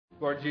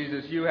Lord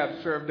Jesus, you have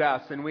served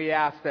us, and we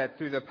ask that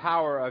through the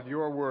power of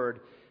your word,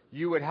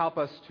 you would help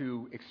us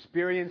to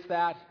experience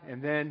that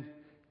and then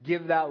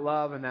give that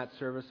love and that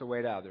service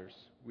away to others.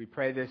 We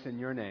pray this in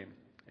your name.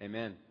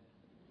 Amen.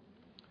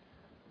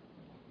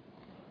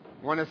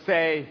 I want to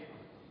say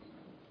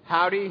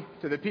howdy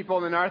to the people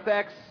in the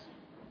narthex.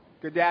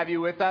 Good to have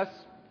you with us.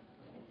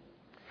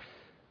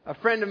 A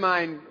friend of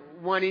mine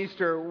one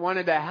Easter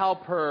wanted to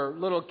help her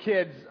little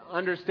kids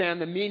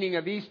understand the meaning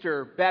of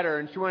Easter better,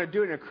 and she wanted to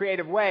do it in a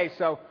creative way,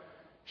 so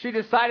she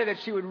decided that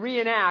she would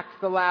reenact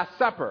the Last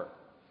Supper.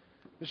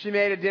 She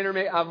made a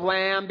dinner of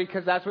lamb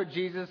because that's what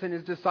Jesus and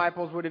his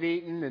disciples would have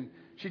eaten, and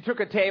she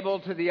took a table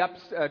to the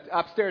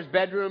upstairs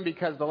bedroom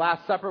because the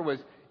Last Supper was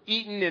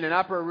eaten in an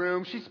upper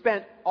room. She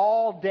spent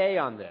all day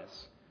on this.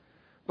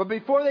 But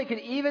before they could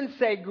even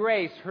say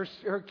grace,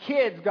 her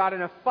kids got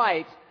in a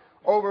fight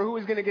over who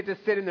was going to get to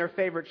sit in their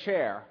favorite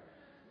chair.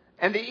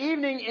 And the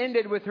evening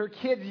ended with her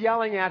kids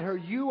yelling at her,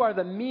 "You are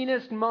the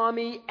meanest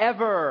mommy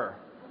ever."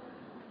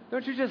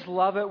 Don't you just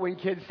love it when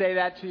kids say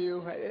that to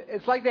you?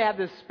 It's like they have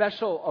this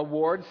special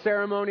award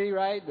ceremony,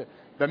 right?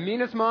 The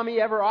meanest mommy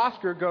ever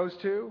Oscar goes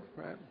to,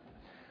 right?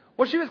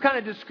 Well, she was kind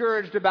of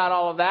discouraged about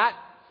all of that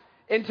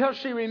until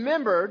she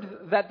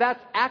remembered that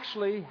that's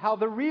actually how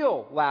the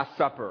real Last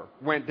Supper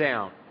went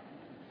down.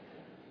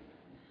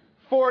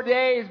 4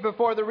 days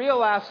before the real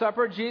Last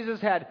Supper,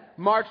 Jesus had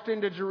marched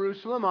into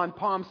Jerusalem on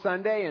Palm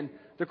Sunday, and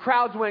the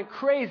crowds went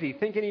crazy,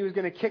 thinking he was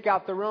going to kick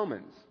out the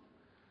Romans.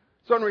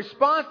 So in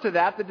response to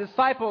that, the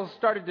disciples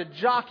started to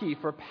jockey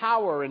for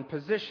power and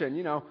position.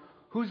 You know,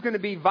 who's going to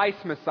be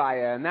vice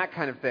Messiah and that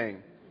kind of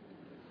thing.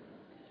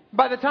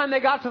 By the time they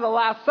got to the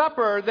Last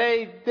Supper,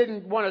 they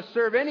didn't want to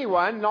serve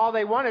anyone, and all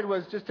they wanted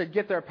was just to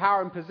get their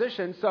power and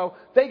position, so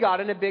they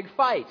got in a big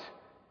fight.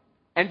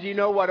 And do you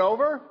know what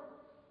over?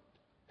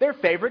 Their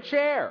favorite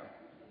chair.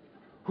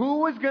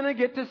 Who was going to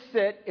get to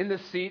sit in the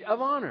seat of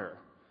honor?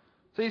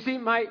 So you see,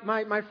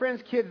 my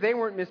friend's kids, they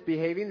weren't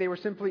misbehaving. They were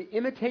simply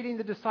imitating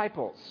the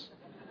disciples.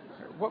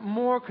 What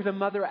more could a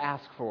mother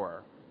ask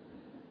for?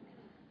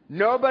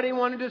 Nobody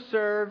wanted to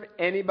serve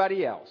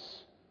anybody else.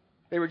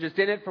 They were just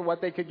in it for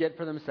what they could get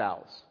for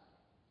themselves.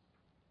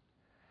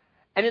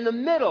 And in the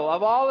middle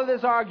of all of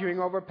this arguing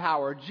over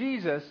power,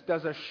 Jesus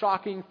does a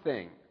shocking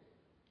thing.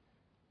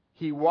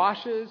 He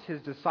washes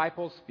his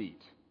disciples'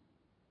 feet.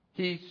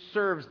 He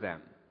serves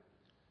them.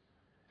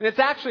 And it's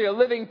actually a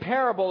living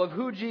parable of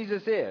who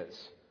Jesus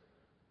is.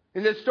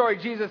 In this story,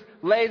 Jesus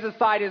lays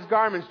aside his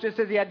garments just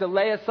as he had to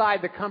lay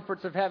aside the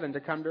comforts of heaven to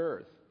come to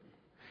earth.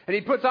 And he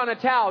puts on a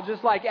towel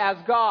just like as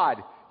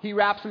God, he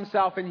wraps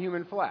himself in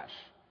human flesh.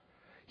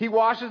 He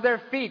washes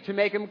their feet to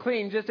make them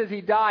clean just as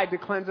he died to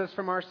cleanse us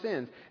from our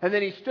sins. And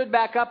then he stood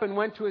back up and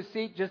went to his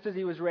seat just as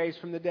he was raised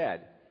from the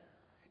dead.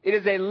 It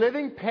is a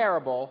living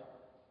parable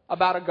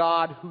about a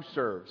God who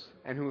serves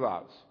and who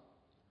loves.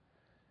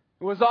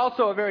 It was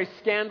also a very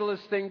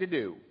scandalous thing to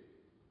do.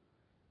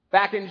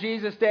 Back in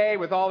Jesus' day,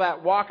 with all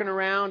that walking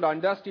around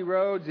on dusty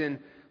roads in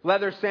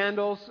leather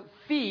sandals,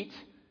 feet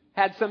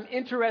had some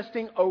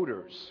interesting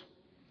odors.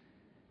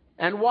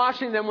 And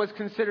washing them was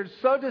considered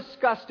so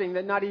disgusting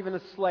that not even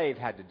a slave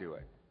had to do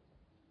it.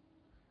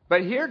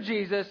 But here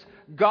Jesus,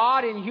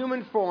 God in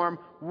human form,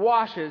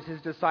 washes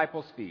his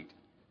disciples' feet.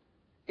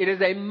 It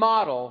is a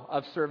model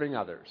of serving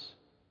others.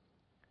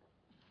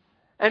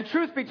 And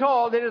truth be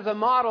told, it is a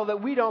model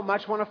that we don't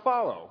much want to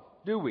follow,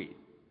 do we?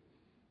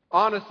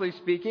 Honestly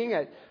speaking,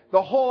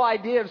 the whole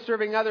idea of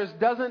serving others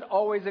doesn't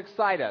always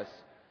excite us.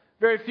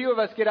 Very few of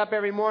us get up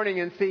every morning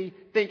and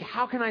think,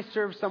 how can I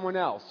serve someone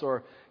else?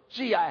 Or,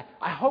 gee, I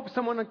hope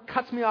someone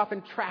cuts me off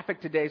in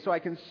traffic today so I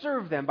can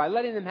serve them by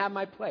letting them have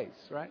my place,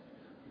 right?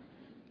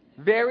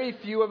 Very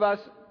few of us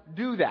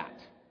do that.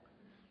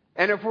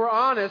 And if we're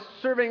honest,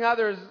 serving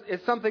others is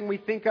something we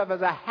think of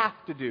as a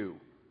have to do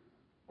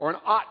or an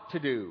ought to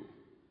do.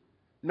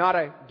 Not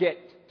a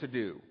get to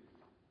do.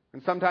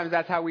 And sometimes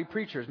that's how we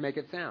preachers make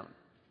it sound.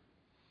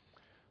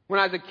 When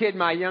I was a kid,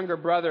 my younger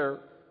brother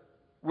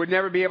would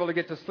never be able to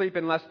get to sleep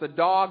unless the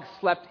dog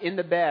slept in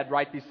the bed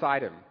right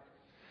beside him.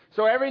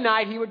 So every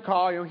night he would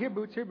call, here,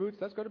 Boots,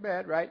 let's go to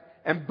bed, right?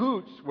 And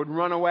Boots would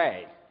run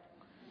away.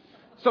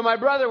 So my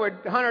brother would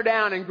hunt her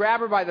down and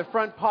grab her by the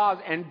front paws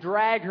and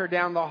drag her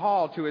down the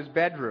hall to his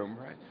bedroom,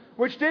 right?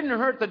 Which didn't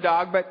hurt the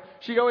dog, but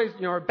she'd always,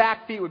 her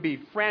back feet would be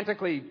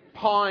frantically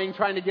pawing,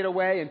 trying to get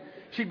away, and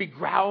she'd be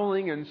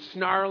growling and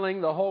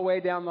snarling the whole way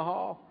down the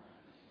hall.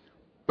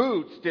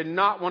 Boots did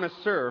not want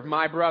to serve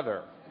my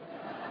brother.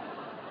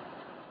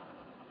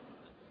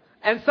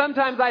 And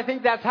sometimes I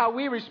think that's how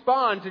we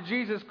respond to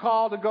Jesus'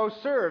 call to go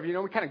serve. We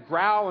kind of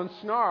growl and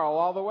snarl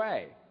all the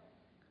way.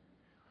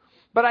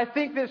 But I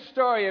think this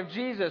story of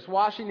Jesus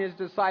washing his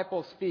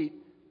disciples' feet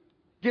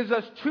gives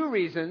us two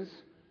reasons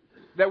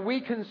that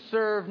we can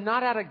serve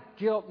not out of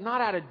guilt,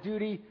 not out of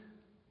duty,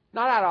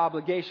 not out of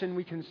obligation.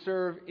 We can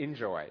serve in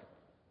joy.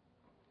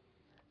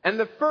 And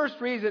the first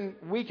reason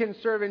we can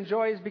serve in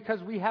joy is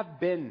because we have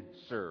been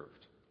served.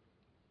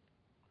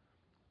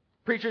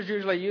 Preachers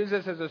usually use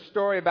this as a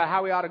story about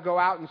how we ought to go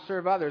out and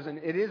serve others, and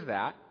it is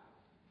that.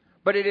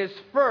 But it is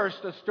first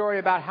a story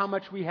about how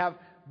much we have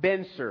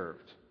been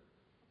served.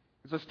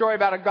 It's a story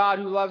about a God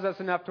who loves us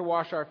enough to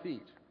wash our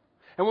feet.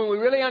 And when we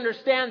really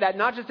understand that,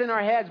 not just in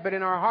our heads, but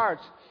in our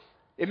hearts,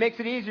 it makes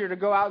it easier to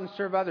go out and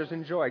serve others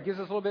in joy. It gives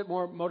us a little bit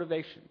more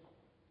motivation.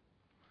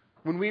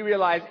 When we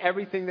realize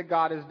everything that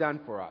God has done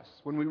for us,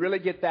 when we really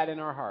get that in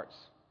our hearts.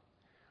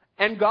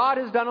 And God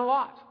has done a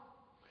lot.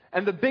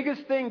 And the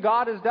biggest thing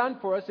God has done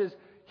for us is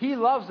He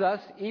loves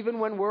us even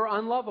when we're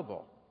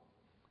unlovable.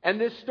 And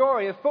this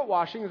story of foot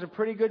washing is a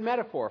pretty good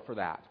metaphor for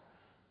that.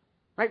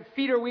 Right?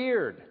 Feet are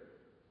weird.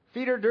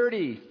 Feet are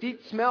dirty. Feet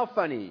smell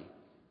funny.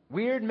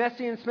 Weird,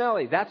 messy, and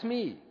smelly. That's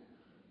me.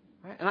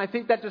 Right? And I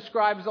think that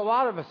describes a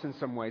lot of us in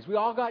some ways. We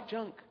all got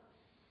junk.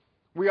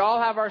 We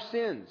all have our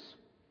sins.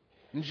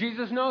 And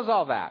Jesus knows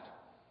all that.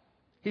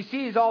 He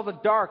sees all the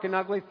dark and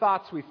ugly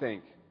thoughts we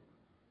think.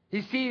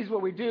 He sees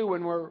what we do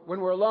when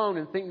we're alone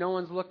and think no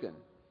one's looking.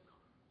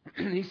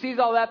 He sees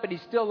all that, but He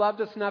still loved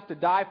us enough to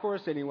die for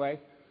us anyway,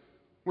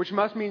 which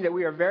must mean that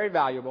we are very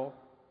valuable.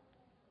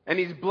 And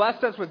He's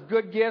blessed us with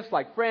good gifts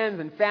like friends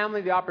and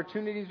family, the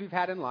opportunities we've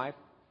had in life.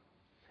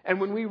 And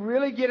when we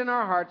really get in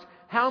our hearts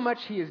how much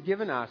He has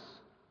given us,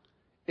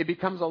 it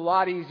becomes a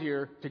lot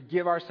easier to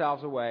give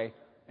ourselves away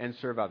and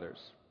serve others.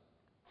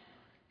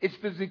 It's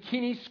the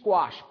zucchini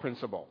squash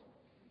principle.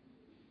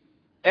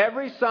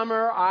 Every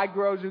summer I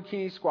grow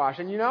zucchini squash.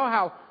 And you know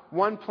how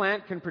one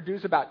plant can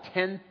produce about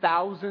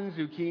 10,000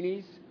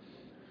 zucchinis?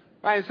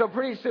 Right, and so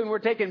pretty soon we're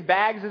taking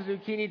bags of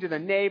zucchini to the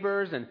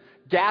neighbors and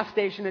gas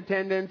station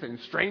attendants and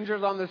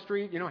strangers on the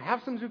street.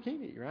 Have some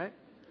zucchini, right?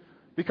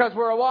 Because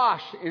we're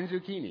awash in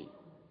zucchini.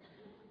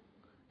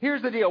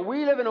 Here's the deal.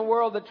 We live in a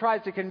world that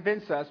tries to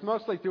convince us,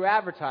 mostly through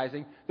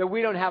advertising, that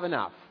we don't have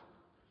enough.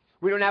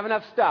 We don't have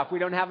enough stuff. We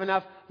don't have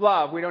enough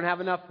love. We don't have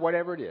enough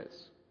whatever it is.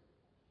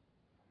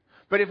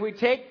 But if we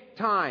take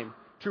time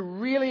to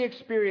really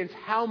experience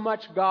how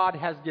much God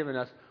has given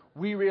us,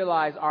 we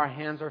realize our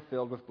hands are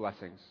filled with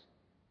blessings.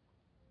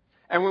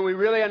 And when we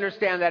really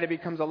understand that, it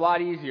becomes a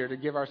lot easier to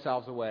give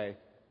ourselves away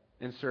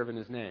and serve in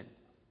His name.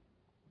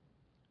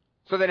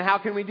 So then how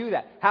can we do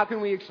that? How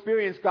can we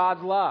experience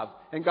God's love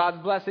and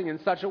God's blessing in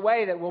such a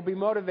way that we'll be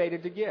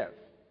motivated to give?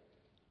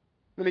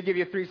 Let me give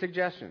you 3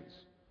 suggestions.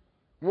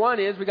 One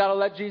is we got to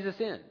let Jesus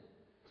in.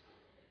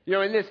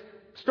 In this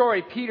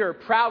story, Peter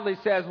proudly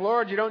says,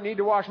 "Lord, you don't need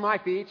to wash my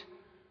feet.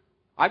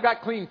 I've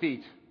got clean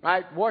feet.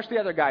 Right? Wash the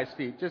other guy's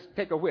feet. Just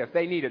take a whiff.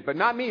 They need it, but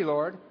not me,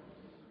 Lord."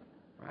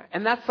 Right?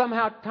 And that's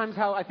sometimes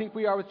how I think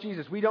we are with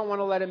Jesus. We don't want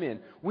to let Him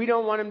in. We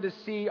don't want Him to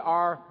see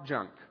our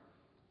junk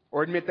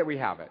or admit that we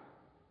have it.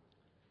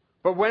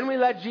 But when we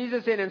let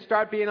Jesus in and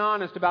start being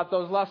honest about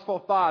those lustful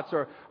thoughts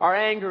or our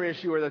anger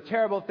issue or the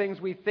terrible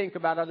things we think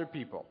about other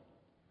people,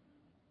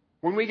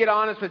 when we get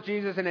honest with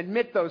Jesus and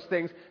admit those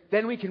things,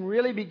 then we can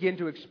really begin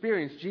to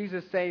experience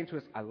Jesus saying to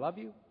us, "I love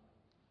you.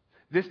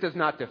 This does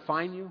not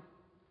define you.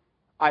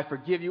 I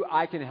forgive you.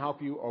 I can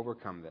help you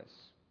overcome this."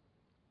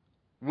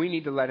 We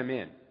need to let Him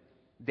in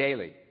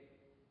daily.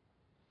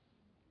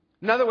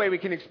 Another way we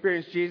can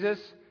experience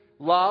Jesus'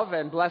 love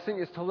and blessing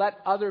is to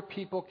let other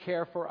people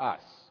care for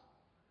us.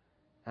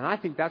 And I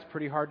think that's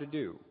pretty hard to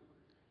do.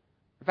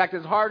 In fact,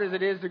 as hard as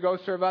it is to go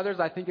serve others,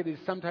 I think it is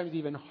sometimes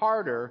even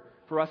harder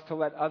for us to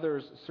let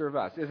others serve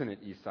us, isn't it,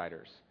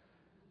 Eastsiders?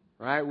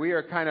 Right? We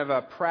are kind of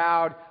a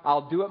proud,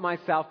 I'll do it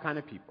myself kind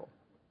of people.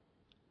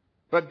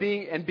 But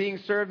being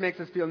served makes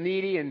us feel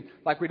needy and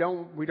like we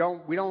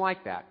don't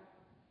like that.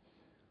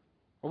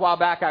 A while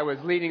back I was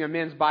leading a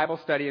men's Bible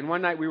study, and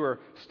one night we were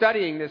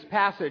studying this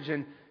passage,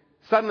 and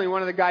suddenly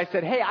one of the guys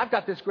said, "Hey, I've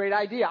got this great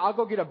idea. I'll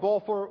go get a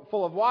bowl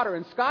full of water,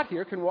 and Scott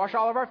here can wash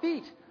all of our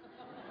feet."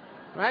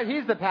 Right?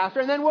 He's the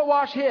pastor, and then we'll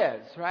wash his,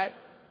 right?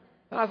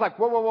 And I was like,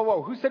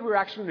 whoa. Who said we were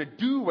actually going to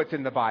do what's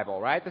in the Bible,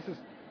 right? This is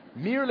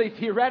merely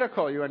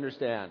theoretical, you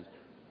understand.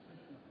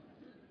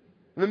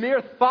 The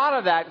mere thought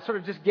of that sort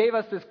of just gave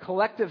us this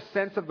collective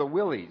sense of the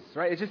willies,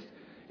 right?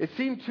 It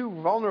seemed too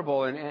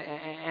vulnerable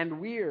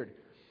and weird.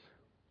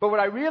 But what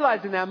I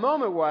realized in that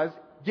moment was,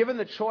 given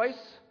the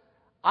choice,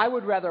 I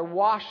would rather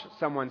wash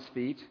someone's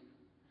feet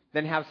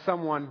than have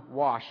someone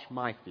wash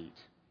my feet.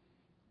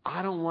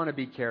 I don't want to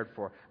be cared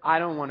for. I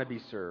don't want to be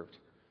served.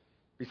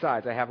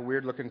 Besides, I have a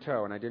weird-looking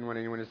toe, and I didn't want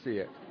anyone to see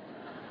it.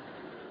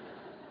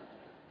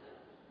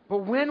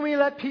 But when we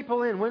let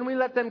people in, when we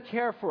let them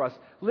care for us,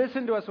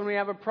 listen to us when we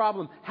have a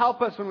problem,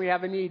 help us when we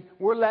have a need,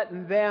 we're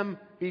letting them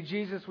be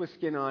Jesus with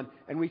skin on,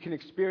 and we can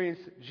experience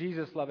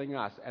Jesus loving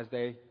us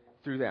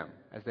through them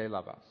as they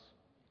love us.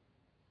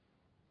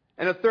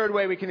 And a third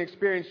way we can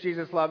experience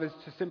Jesus' love is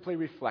to simply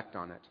reflect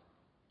on it.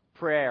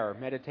 Prayer,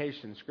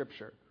 meditation,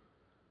 Scripture.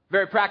 A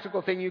very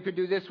practical thing you could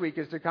do this week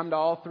is to come to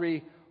all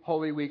 3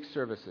 Holy Week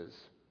services.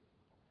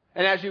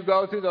 And as you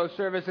go through those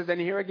services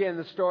and hear again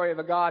the story of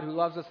a God who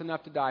loves us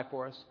enough to die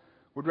for us,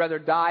 would rather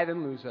die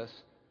than lose us,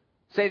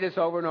 say this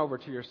over and over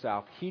to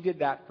yourself: He did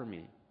that for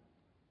me.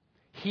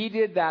 He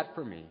did that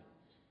for me.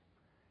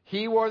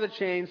 He wore the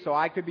chains so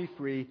I could be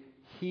free.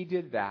 He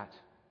did that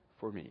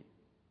for me.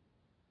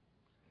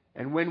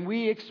 And when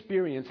we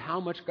experience how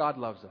much God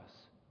loves us,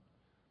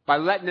 by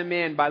letting Him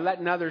in, by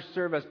letting others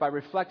serve us, by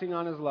reflecting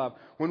on His love.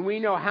 When we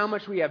know how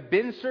much we have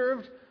been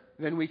served,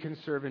 then we can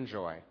serve in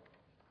joy.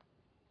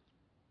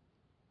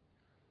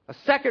 A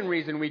second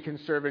reason we can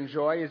serve in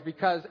joy is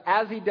because,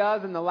 as He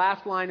does in the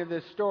last line of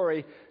this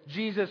story,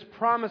 Jesus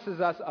promises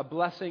us a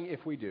blessing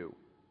if we do.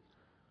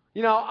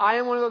 You know, I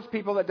am one of those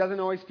people that doesn't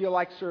always feel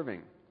like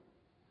serving.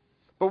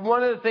 But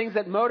one of the things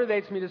that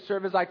motivates me to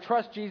serve is I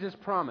trust Jesus'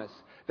 promise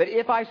that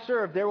if I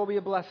serve, there will be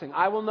a blessing.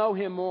 I will know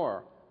Him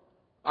more.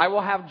 I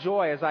will have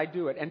joy as I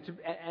do it.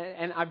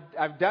 And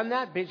I've done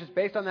that just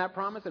based on that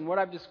promise. And what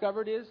I've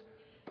discovered is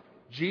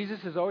Jesus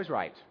is always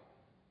right.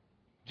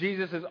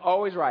 Jesus is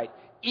always right.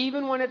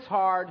 Even when it's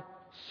hard,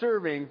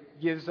 serving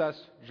gives us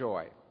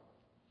joy.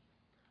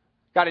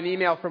 Got an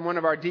email from one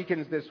of our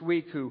deacons this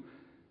week who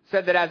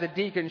said that as a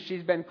deacon,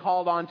 she's been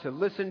called on to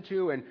listen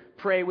to and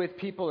pray with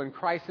people in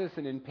crisis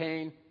and in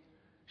pain.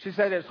 She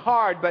said it's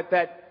hard, but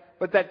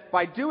that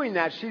by doing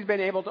that, she's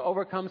been able to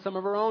overcome some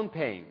of her own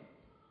pain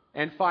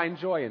and find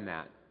joy in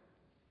that.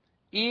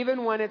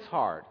 Even when it's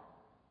hard,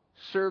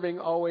 serving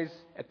always,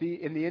 at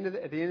the end of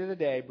the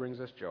day,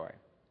 brings us joy.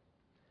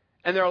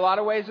 And there are a lot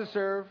of ways to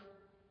serve.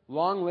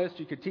 Long list.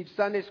 You could teach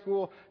Sunday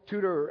school,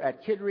 tutor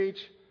at KidReach,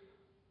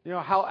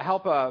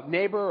 help a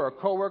neighbor or a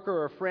coworker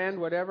or a friend,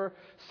 whatever.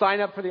 Sign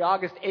up for the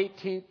August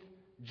 18th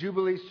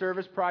Jubilee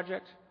Service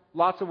Project.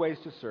 Lots of ways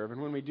to serve,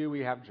 and when we do,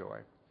 we have joy.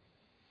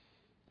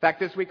 In fact,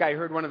 this week I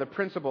heard one of the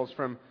principals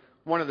from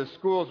one of the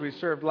schools we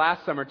served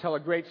last summer tell a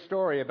great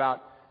story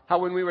about how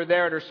when we were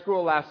there at her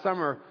school last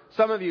summer,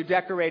 some of you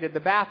decorated the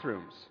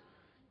bathrooms.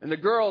 And the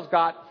girls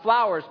got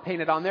flowers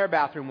painted on their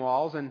bathroom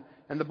walls, and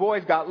the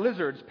boys got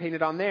lizards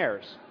painted on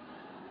theirs.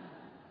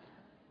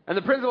 And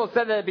the principal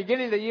said that at the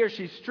beginning of the year,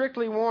 she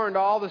strictly warned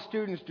all the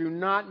students, do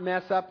not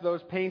mess up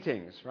those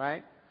paintings,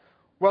 right?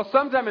 Well,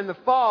 sometime in the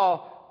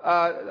fall,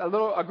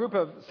 a group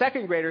of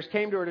second graders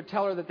came to her to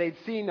tell her that they'd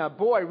seen a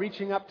boy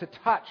reaching up to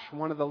touch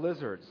one of the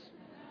lizards.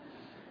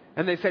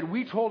 And they said,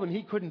 we told him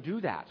he couldn't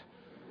do that.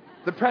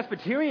 The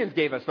Presbyterians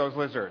gave us those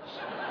lizards.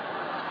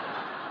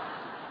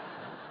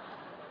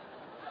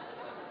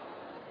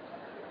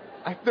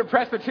 They're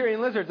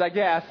Presbyterian lizards, I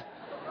guess.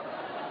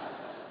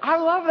 I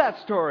love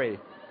that story.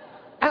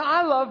 And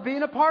I love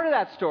being a part of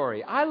that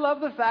story. I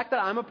love the fact that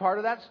I'm a part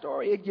of that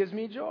story. It gives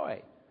me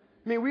joy.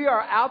 I mean, we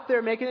are out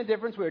there making a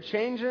difference. We're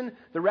changing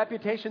the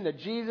reputation that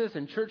Jesus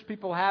and church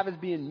people have as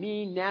being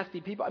mean, nasty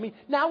people. I mean,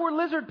 now we're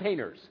lizard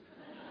painters.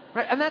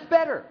 Right? And that's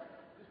better.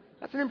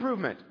 That's an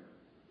improvement.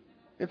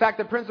 In fact,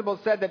 the principal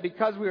said that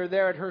because we were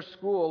there at her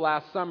school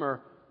last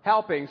summer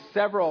helping,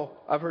 several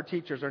of her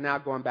teachers are now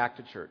going back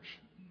to church.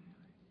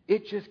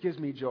 It just gives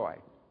me joy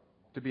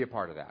to be a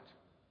part of that.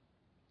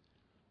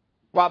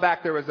 A while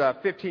back, there was a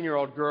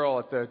 15-year-old girl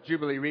at the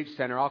Jubilee Reach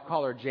Center. I'll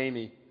call her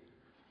Jamie.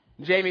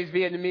 Jamie's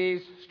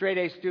Vietnamese,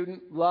 straight-A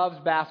student, loves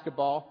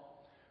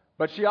basketball.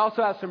 But she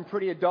also has some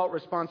pretty adult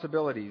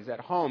responsibilities at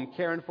home,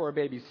 caring for her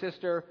baby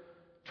sister,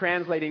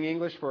 translating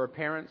English for her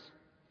parents.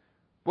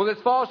 Well,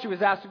 this fall, she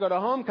was asked to go to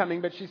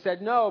homecoming, but she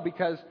said no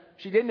because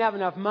she didn't have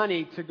enough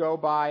money to go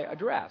buy a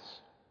dress.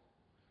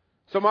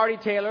 So Marty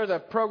Taylor, the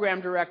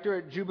program director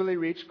at Jubilee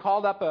Reach,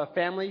 called up a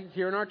family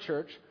here in our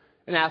church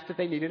and asked if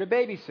they needed a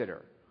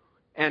babysitter.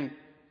 And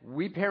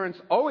we parents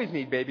always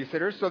need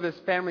babysitters, so this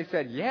family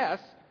said yes.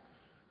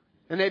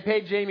 And they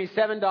paid Jamie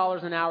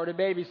 $7 an hour to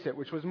babysit,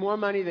 which was more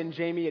money than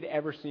Jamie had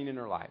ever seen in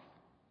her life.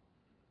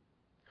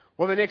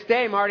 Well, the next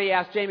day, Marty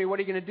asked Jamie, what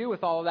are you going to do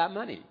with all of that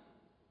money?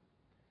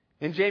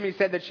 And Jamie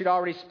said that she'd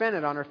already spent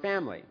it on her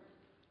family.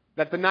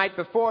 That the night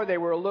before, they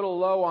were a little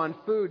low on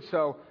food,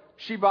 so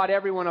she bought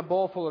everyone a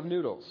bowl full of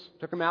noodles.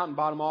 Took them out and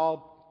bought them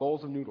all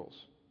bowls of noodles.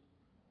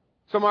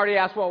 So Marty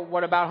asked, well,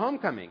 what about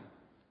homecoming?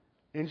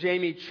 And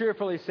Jamie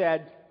cheerfully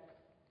said,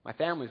 my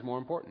family's more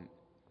important.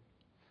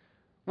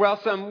 Well,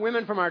 some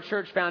women from our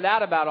church found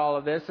out about all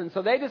of this, and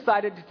so they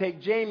decided to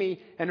take Jamie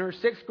and her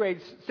 6th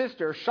grade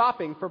sister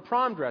shopping for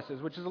prom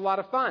dresses, which is a lot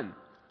of fun,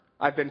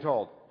 I've been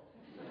told.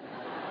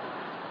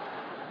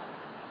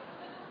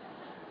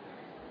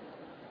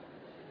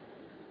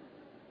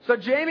 So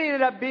Jamie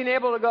ended up being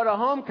able to go to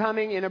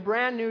homecoming in a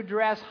brand new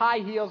dress, high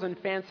heels, and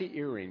fancy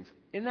earrings.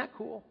 Isn't that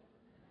cool?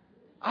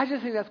 I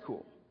just think that's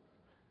cool.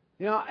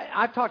 You know,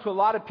 I've talked to a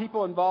lot of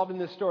people involved in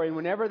this story, and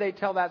whenever they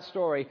tell that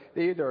story,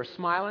 they either are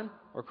smiling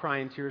or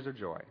crying tears of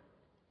joy.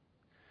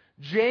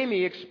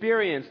 Jamie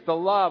experienced the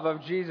love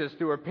of Jesus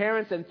through her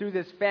parents and through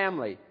this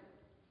family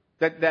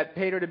that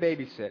paid her to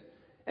babysit.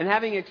 And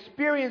having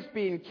experienced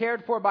being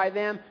cared for by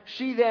them,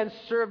 she then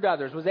served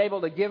others, was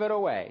able to give it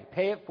away,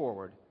 pay it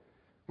forward,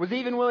 was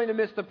even willing to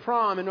miss the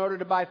prom in order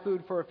to buy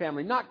food for her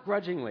family, not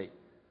grudgingly,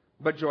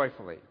 but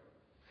joyfully.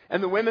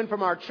 And the women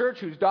from our church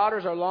whose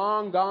daughters are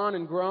long gone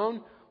and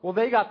grown, well,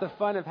 they got the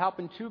fun of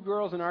helping 2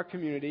 girls in our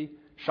community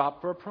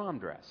shop for a prom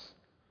dress.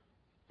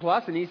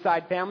 Plus, an East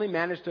Side family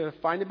managed to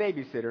find a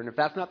babysitter, and if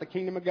that's not the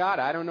kingdom of God,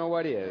 I don't know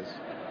what is.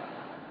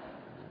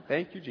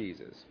 Thank you,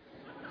 Jesus.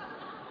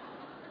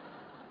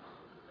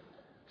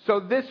 So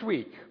this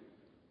week,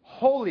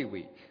 Holy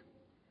Week,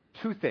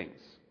 2 things.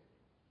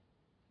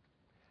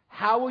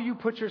 How will you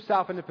put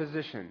yourself in a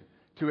position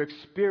to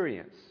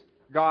experience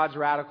God's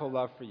radical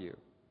love for you?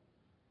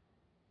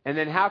 And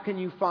then how can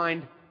you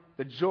find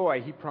the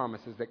joy He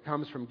promises that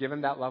comes from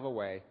giving that love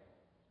away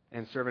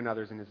and serving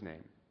others in His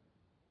name?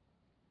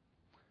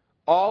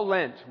 All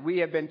Lent, we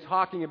have been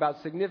talking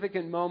about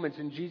significant moments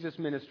in Jesus'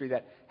 ministry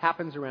that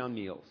happens around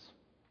meals.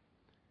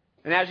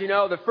 And as you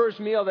know, the first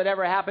meal that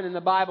ever happened in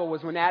the Bible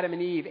was when Adam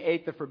and Eve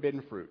ate the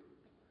forbidden fruit.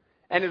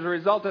 And as a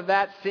result of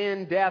that,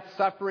 sin, death,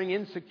 suffering,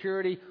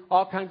 insecurity,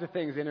 all kinds of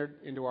things entered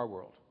into our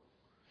world.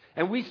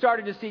 And we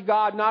started to see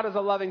God not as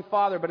a loving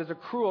father, but as a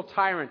cruel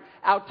tyrant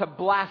out to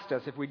blast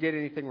us if we did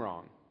anything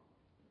wrong.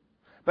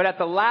 But at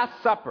the Last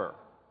Supper,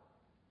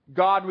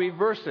 God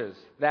reverses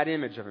that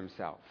image of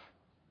Himself.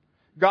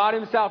 God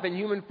Himself in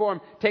human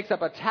form takes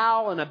up a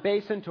towel and a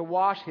basin to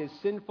wash His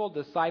sinful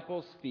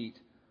disciples' feet.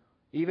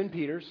 Even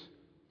Peter's,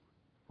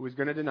 who was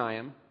going to deny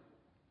Him.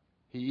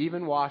 He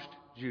even washed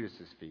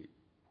Judas's feet.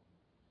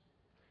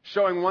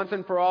 Showing once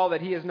and for all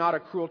that He is not a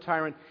cruel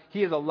tyrant.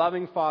 He is a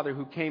loving Father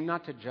who came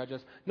not to judge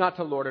us, not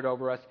to lord it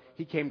over us.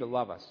 He came to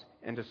love us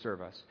and to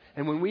serve us.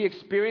 And when we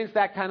experience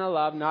that kind of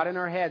love, not in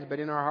our heads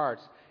but in our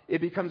hearts, it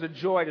becomes a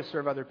joy to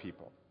serve other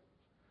people.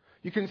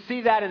 You can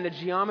see that in the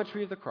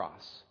geometry of the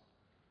cross.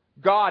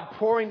 God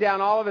pouring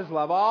down all of His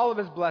love, all of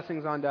His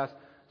blessings onto us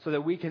so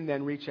that we can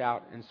then reach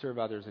out and serve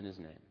others in His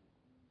name.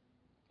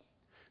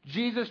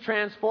 Jesus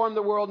transformed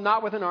the world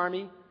not with an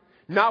army,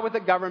 not with a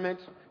government,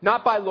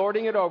 not by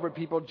lording it over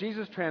people.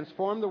 Jesus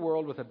transformed the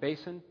world with a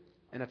basin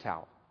and a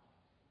towel.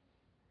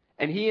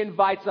 And He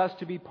invites us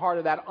to be part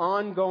of that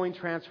ongoing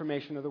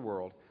transformation of the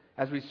world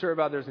as we serve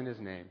others in His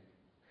name.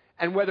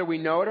 And whether we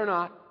know it or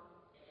not,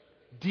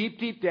 deep,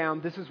 deep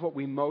down, this is what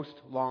we most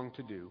long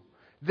to do.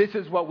 This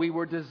is what we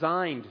were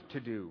designed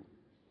to do.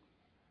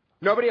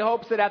 Nobody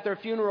hopes that at their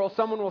funeral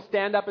someone will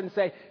stand up and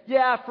say,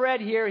 yeah, Fred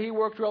here, he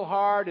worked real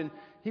hard and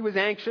he was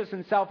anxious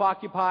and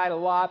self-occupied a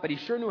lot, but he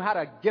sure knew how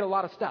to get a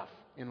lot of stuff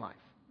in life.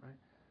 Right?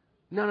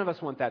 None of us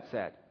want that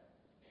said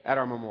at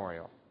our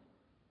memorial.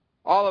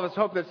 All of us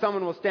hope that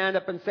someone will stand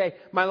up and say,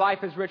 my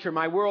life is richer,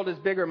 my world is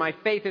bigger, my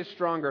faith is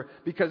stronger,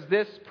 because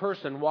this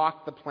person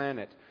walked the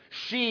planet.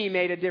 She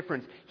made a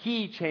difference.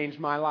 He changed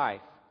my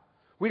life.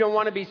 We don't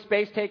want to be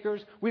space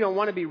takers. We don't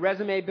want to be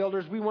resume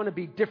builders. We want to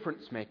be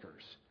difference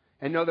makers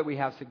and know that we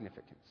have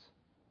significance.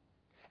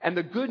 And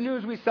the good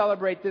news we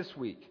celebrate this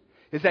week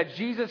is that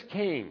Jesus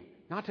came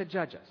not to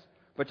judge us,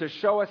 but to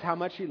show us how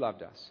much He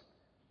loved us,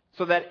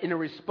 so that in a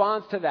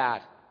response to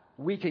that,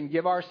 we can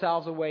give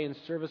ourselves away in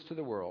service to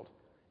the world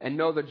and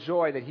know the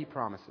joy that He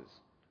promises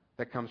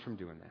that comes from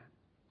doing that.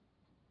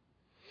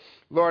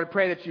 Lord, I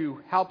pray that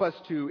You help us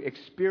to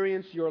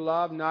experience Your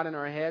love, not in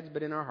our heads,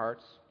 but in our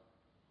hearts,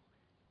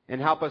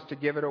 and help us to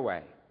give it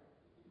away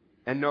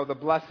and know the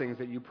blessings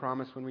that You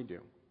promise when we do.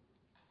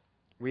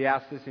 We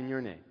ask this in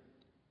Your name.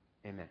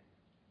 Amen.